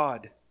know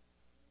God.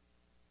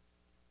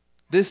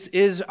 This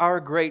is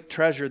our great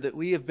treasure, that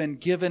we have been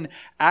given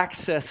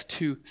access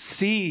to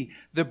see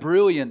the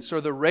brilliance or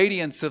the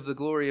radiance of the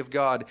glory of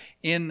God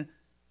in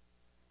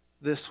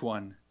this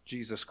one,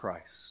 Jesus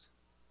Christ.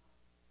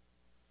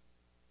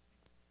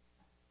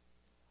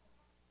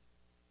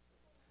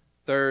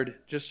 Third,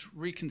 just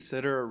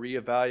reconsider or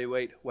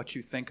reevaluate what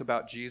you think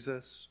about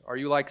Jesus. Are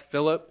you like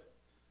Philip?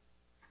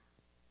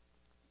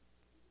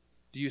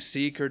 Do you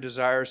seek or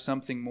desire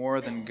something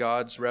more than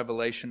God's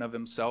revelation of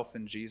Himself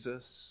in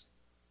Jesus?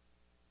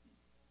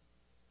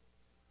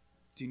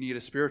 Do you need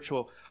a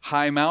spiritual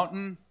high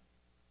mountain?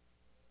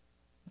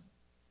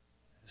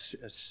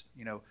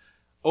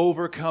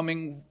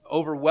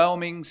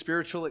 Overwhelming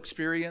spiritual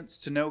experience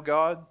to know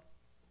God?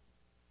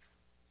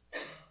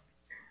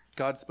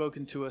 God's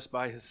spoken to us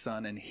by His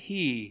Son, and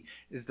He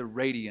is the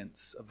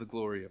radiance of the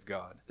glory of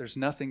God. There's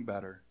nothing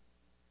better.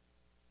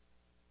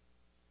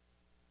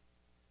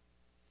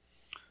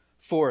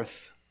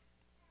 Fourth,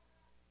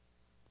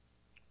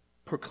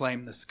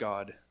 proclaim this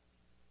God.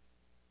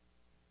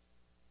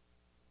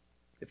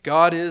 If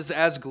God is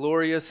as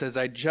glorious as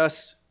I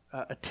just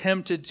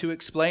attempted to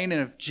explain,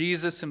 and if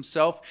Jesus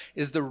Himself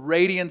is the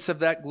radiance of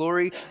that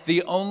glory,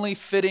 the only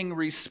fitting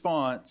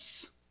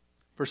response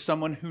for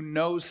someone who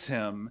knows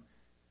Him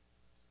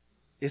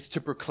is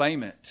to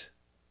proclaim it.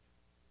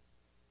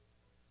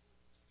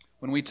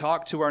 When we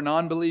talk to our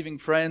non-believing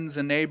friends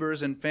and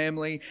neighbors and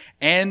family,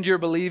 and your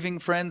believing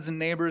friends and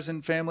neighbors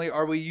and family,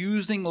 are we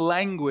using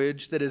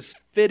language that is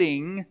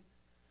fitting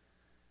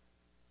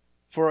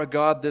for a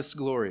God this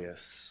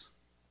glorious?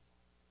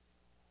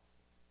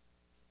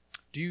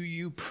 Do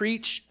you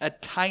preach a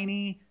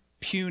tiny,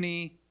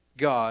 puny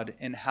God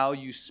in how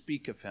you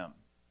speak of Him?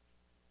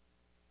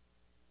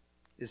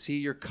 Is He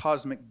your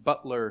cosmic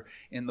butler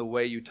in the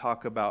way you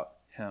talk about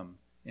Him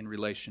in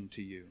relation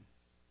to you?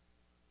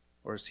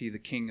 Or is He the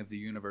King of the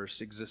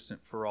universe,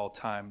 existent for all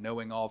time,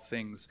 knowing all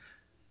things?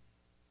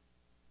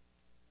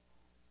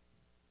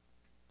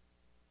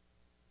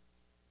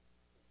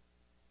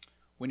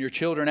 When your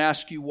children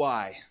ask you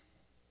why,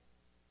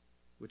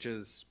 which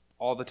is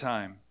all the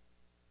time,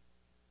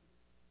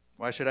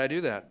 why should I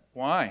do that?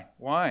 Why?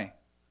 Why?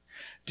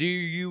 Do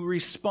you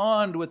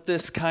respond with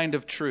this kind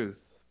of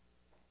truth?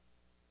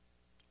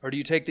 Or do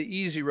you take the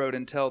easy road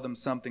and tell them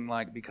something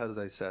like, because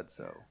I said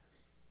so?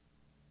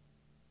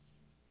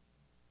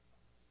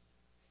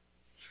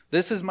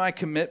 This is my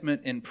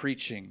commitment in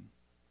preaching.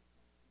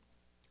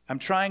 I'm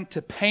trying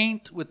to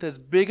paint with as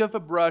big of a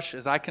brush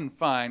as I can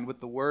find with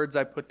the words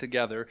I put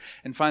together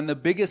and find the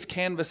biggest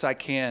canvas I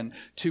can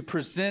to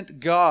present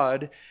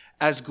God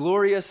as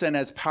glorious and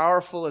as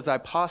powerful as I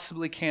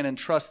possibly can, and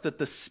trust that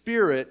the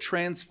Spirit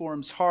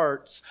transforms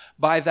hearts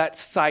by that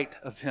sight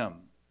of Him.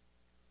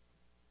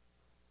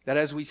 That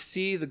as we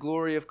see the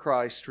glory of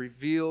Christ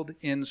revealed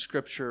in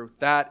Scripture,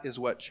 that is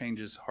what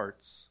changes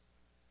hearts.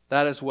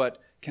 That is what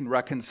can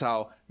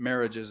reconcile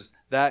marriages.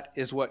 That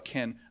is what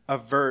can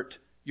avert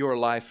your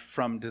life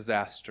from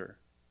disaster.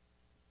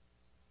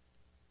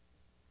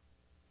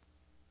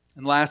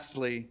 And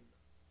lastly,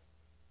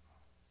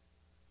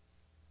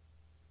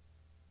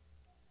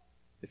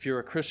 if you're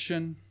a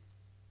Christian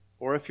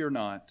or if you're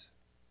not,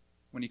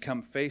 when you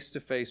come face to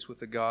face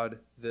with a God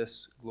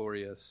this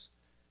glorious,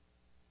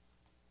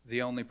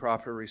 the only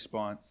proper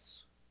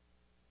response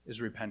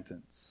is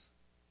repentance.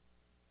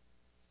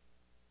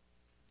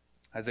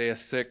 Isaiah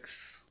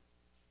 6.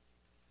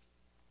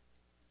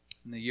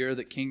 In the year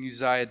that King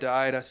Uzziah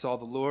died, I saw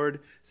the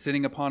Lord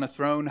sitting upon a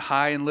throne,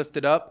 high and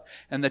lifted up,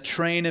 and the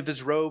train of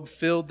his robe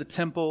filled the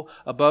temple.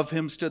 Above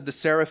him stood the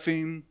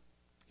seraphim.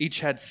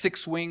 Each had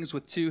 6 wings.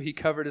 With 2 he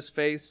covered his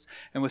face,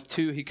 and with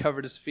 2 he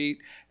covered his feet,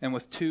 and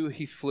with 2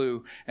 he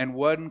flew. And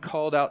one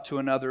called out to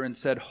another and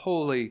said,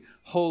 Holy,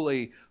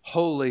 holy,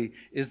 holy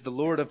is the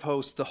Lord of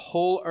hosts. The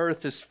whole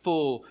earth is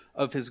full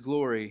of his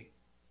glory.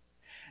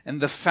 And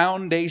the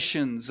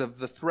foundations of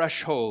the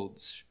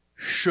thresholds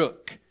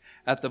shook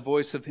at the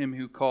voice of him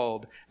who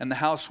called, and the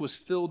house was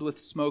filled with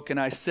smoke. And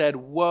I said,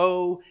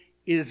 Woe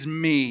is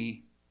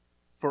me,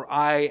 for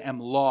I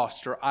am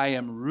lost, or I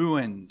am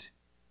ruined.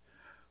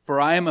 For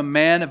I am a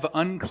man of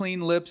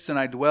unclean lips, and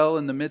I dwell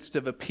in the midst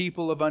of a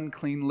people of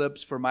unclean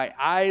lips. For my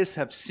eyes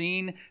have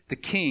seen the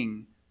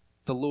King,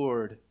 the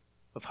Lord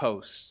of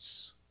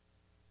hosts.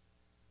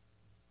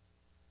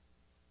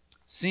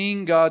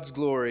 Seeing God's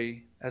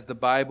glory, as the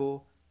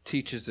Bible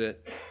teaches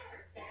it,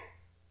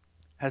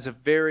 has a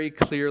very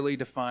clearly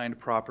defined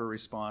proper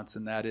response,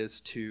 and that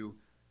is to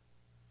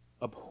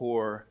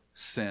abhor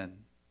sin.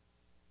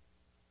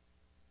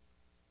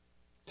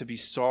 To be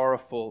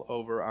sorrowful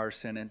over our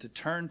sin and to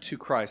turn to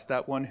Christ,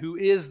 that one who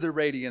is the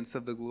radiance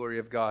of the glory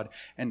of God,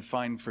 and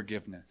find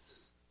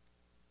forgiveness.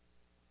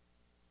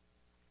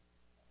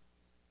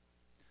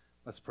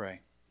 Let's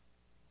pray.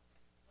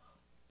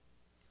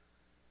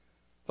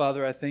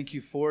 Father, I thank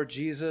you for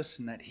Jesus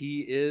and that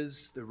He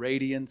is the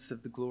radiance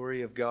of the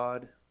glory of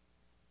God.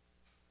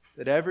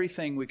 That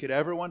everything we could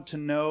ever want to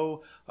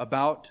know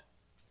about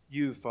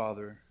you,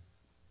 Father,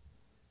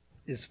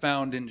 is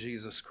found in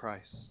Jesus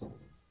Christ.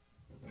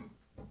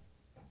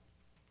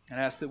 And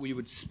ask that we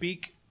would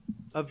speak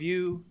of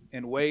you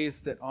in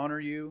ways that honor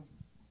you.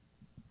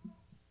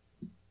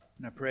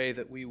 And I pray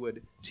that we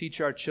would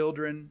teach our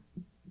children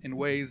in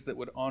ways that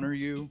would honor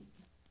you.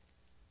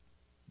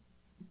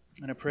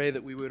 And I pray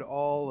that we would,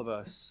 all of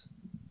us,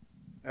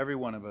 every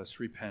one of us,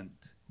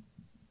 repent.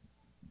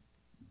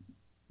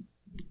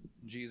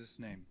 In Jesus'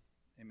 name,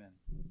 amen.